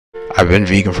I've been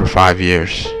vegan for 5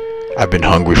 years. I've been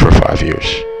hungry for 5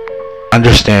 years.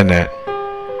 Understand that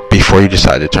before you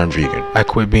decide to turn vegan. I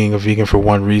quit being a vegan for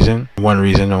one reason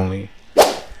only.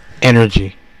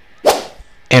 Energy.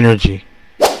 Energy.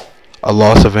 A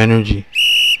loss of energy.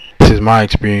 This is my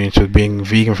experience with being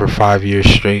vegan for 5 years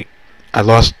straight. I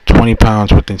lost 20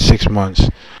 pounds within 6 months,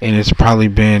 and it's probably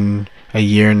been a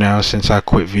year now since I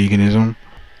quit veganism.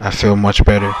 I feel much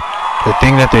better. The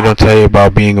thing that they don't tell you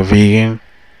about being a vegan,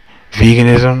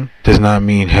 veganism does not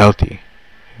mean healthy.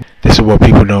 This is what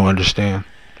people don't understand.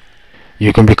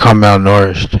 You can become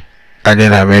malnourished. I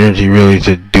didn't have energy really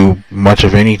to do much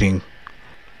of anything,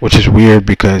 which is weird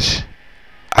because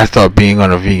I thought being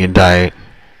on a vegan diet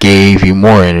gave you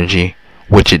more energy,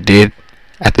 which it did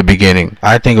at the beginning.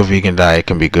 I think a vegan diet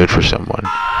can be good for someone.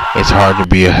 It's hard to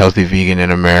be a healthy vegan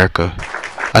in America.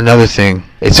 Another thing,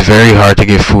 it's very hard to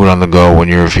get food on the go when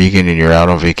you're a vegan and you're out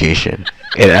on vacation.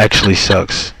 It actually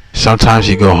sucks. Sometimes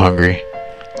you go hungry.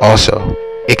 Also,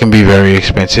 it can be very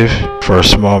expensive for a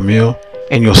small meal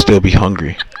and you'll still be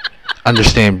hungry.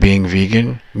 Understand, being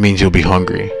vegan means you'll be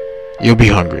hungry. You'll be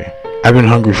hungry. I've been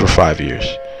hungry for 5 years.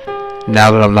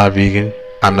 Now that I'm not vegan,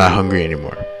 I'm not hungry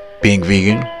anymore. Being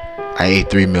vegan, I ate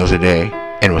 3 meals a day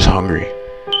and was hungry.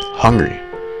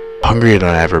 Hungrier than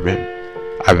I've ever been.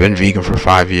 I've been vegan for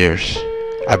 5 years.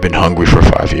 I've been hungry for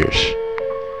 5 years.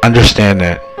 Understand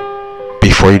that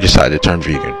before you decide to turn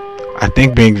vegan. I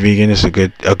think being vegan is a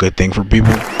good thing for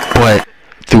people, but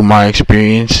through my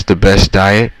experience, the best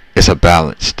diet is a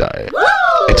balanced diet.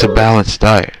 It's a balanced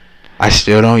diet. I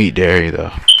still don't eat dairy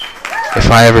though. If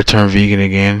I ever turn vegan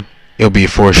again, it'll be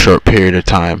for a short period of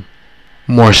time.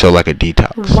 More so like a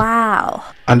detox. Wow.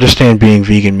 Understand, being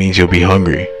vegan means you'll be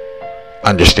hungry.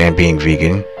 Understand, being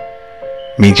vegan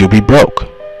means you'll be broke.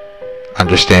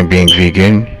 Understand, being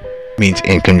vegan means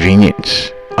inconvenience.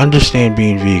 Understand,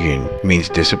 being vegan means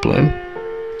discipline.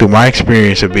 Through my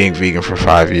experience of being vegan for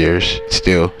 5 years,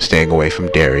 still staying away from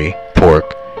dairy,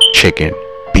 pork, chicken,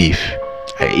 beef.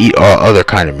 I eat all other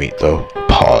kind of meat though.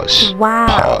 Pause. Wow.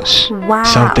 Pause. Wow.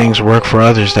 Some things work for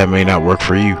others that may not work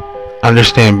for you.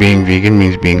 Understand, being vegan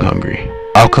means being hungry.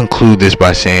 I'll conclude this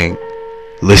by saying,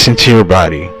 listen to your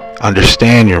body,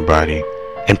 understand your body,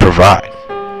 and provide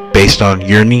based on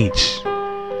your needs.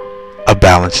 A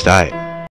balanced diet.